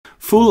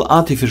Full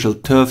artificial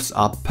turfs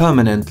are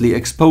permanently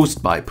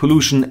exposed by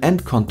pollution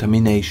and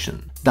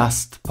contamination.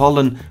 Dust,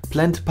 pollen,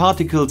 plant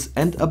particles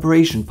and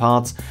abrasion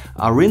parts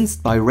are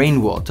rinsed by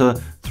rainwater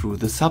through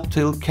the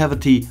subtle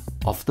cavity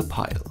of the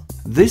pile.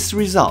 This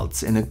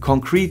results in a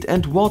concrete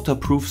and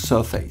waterproof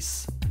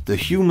surface. The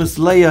humus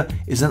layer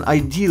is an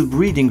ideal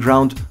breeding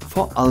ground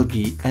for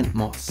algae and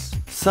moss.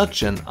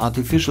 Such an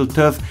artificial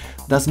turf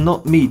does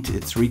not meet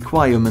its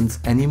requirements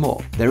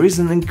anymore. There is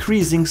an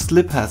increasing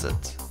slip hazard.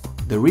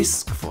 The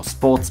risk for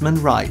sportsmen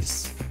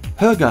rise.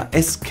 Hörger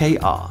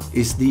SKR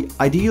is the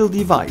ideal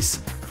device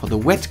for the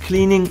wet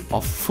cleaning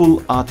of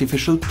full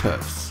artificial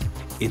turfs.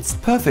 It's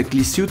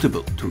perfectly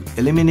suitable to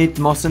eliminate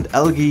moss and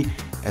algae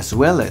as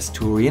well as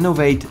to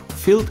renovate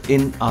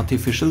filled-in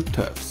artificial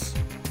turfs.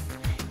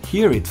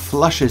 Here it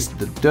flushes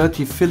the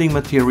dirty filling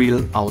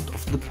material out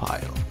of the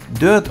pile.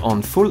 Dirt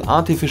on full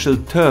artificial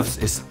turfs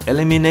is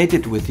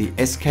eliminated with the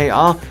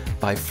SKR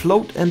by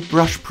float and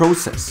brush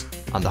process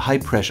under high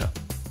pressure.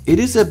 It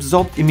is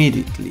absorbed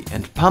immediately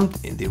and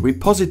pumped in the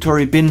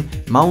repository bin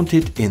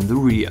mounted in the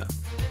rear.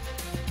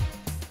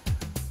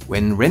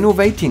 When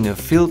renovating a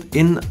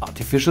filled-in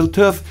artificial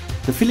turf,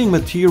 the filling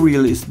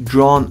material is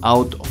drawn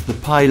out of the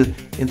pile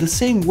in the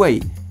same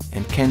way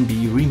and can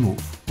be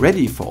removed.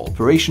 Ready for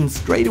operation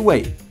straight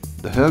away,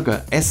 the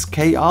Hörger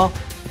SKR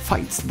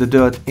fights the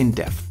dirt in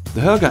depth.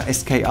 The Hörger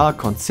SKR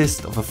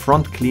consists of a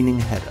front cleaning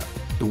header.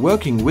 The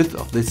working width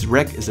of this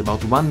rack is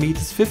about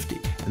 1,50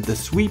 m and the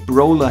sweep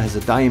roller has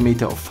a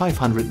diameter of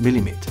 500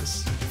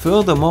 mm.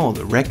 Furthermore,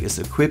 the rack is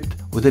equipped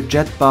with a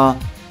jet bar,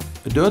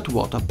 a dirt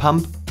water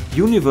pump,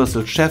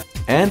 universal shaft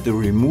and a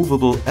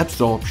removable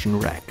absorption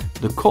rack.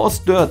 The coarse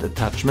dirt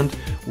attachment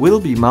will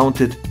be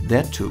mounted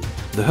there too.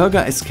 The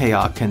Hörger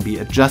SKR can be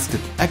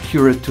adjusted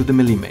accurate to the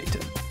millimeter,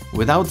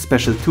 without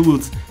special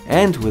tools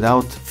and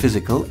without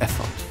physical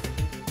effort.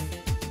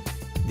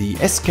 The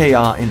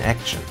SKR in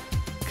action.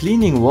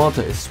 Cleaning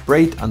water is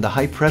sprayed under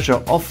high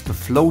pressure off the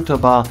floater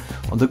bar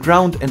on the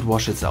ground and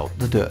washes out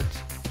the dirt.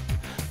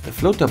 The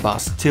floater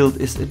bar's tilt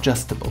is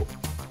adjustable.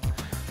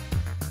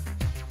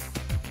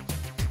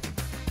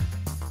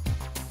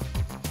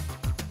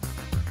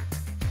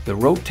 The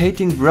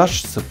rotating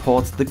brush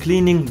supports the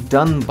cleaning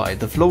done by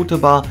the floater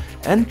bar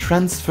and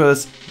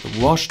transfers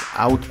the washed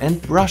out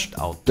and brushed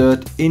out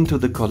dirt into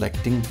the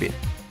collecting bin.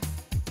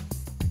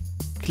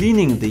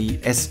 Cleaning the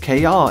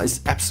SKR is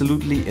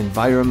absolutely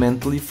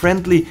environmentally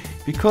friendly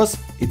because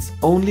it's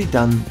only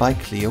done by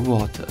clear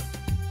water.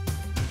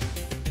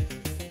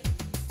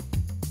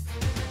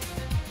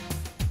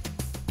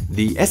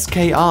 The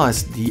SKR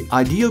is the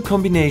ideal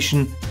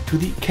combination to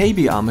the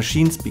KBR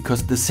machines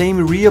because the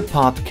same rear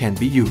part can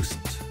be used.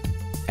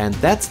 And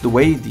that's the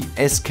way the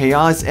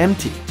SKR is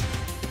emptied.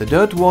 The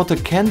dirt water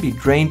can be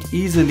drained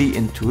easily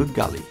into a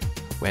gully.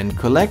 When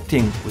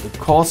collecting with a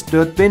coarse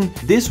dirt bin,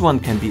 this one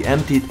can be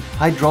emptied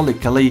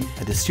hydraulically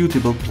at a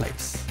suitable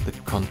place. The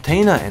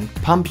container and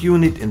pump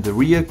unit in the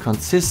rear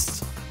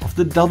consists of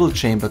the double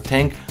chamber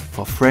tank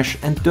for fresh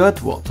and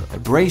dirt water, a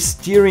brace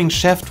steering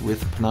shaft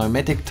with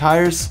pneumatic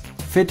tires,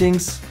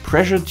 fittings,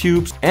 pressure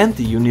tubes and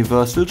the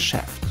universal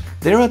shaft.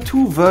 There are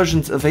two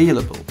versions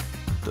available.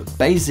 The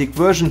basic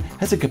version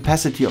has a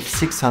capacity of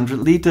 600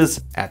 liters.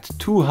 At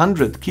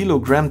 200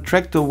 kg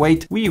tractor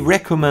weight, we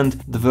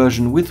recommend the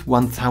version with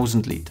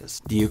 1000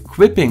 liters. The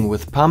equipping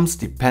with pumps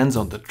depends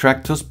on the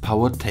tractor's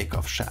power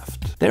takeoff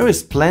shaft. There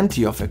is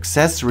plenty of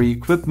accessory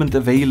equipment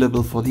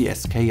available for the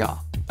SKR.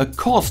 A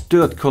coarse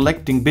dirt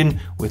collecting bin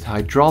with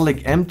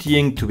hydraulic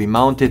emptying to be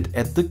mounted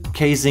at the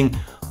casing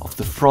of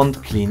the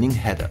front cleaning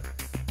header.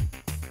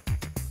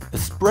 A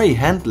spray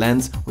hand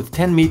lens with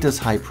 10 meters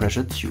high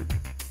pressure tube.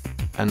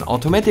 An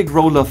automatic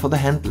roller for the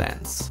hand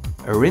lens.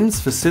 A rinse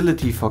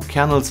facility for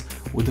kennels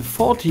with a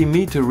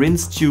 40-meter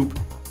rinse tube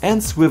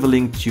and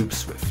swiveling tube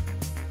swift.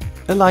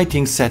 A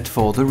lighting set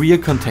for the rear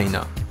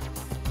container.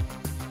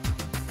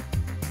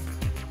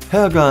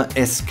 Hörger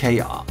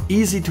SKR.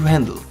 Easy to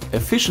handle.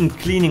 Efficient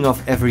cleaning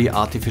of every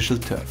artificial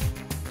turf.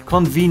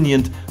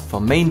 Convenient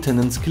for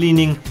maintenance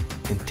cleaning,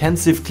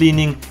 intensive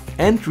cleaning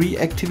and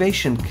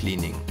reactivation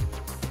cleaning.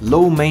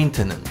 Low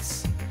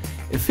maintenance.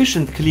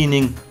 Efficient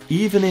cleaning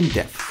even in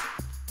depth.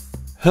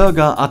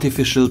 Hörger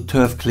Artificial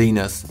Turf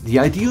Cleaners, the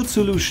ideal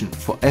solution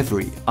for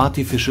every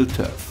artificial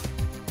turf.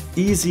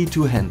 Easy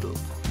to handle,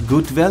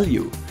 good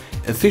value,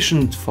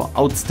 efficient for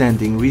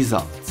outstanding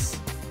results.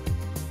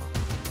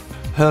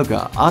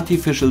 Hörger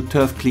Artificial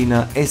Turf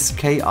Cleaner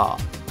SKR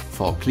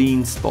for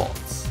clean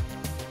sports.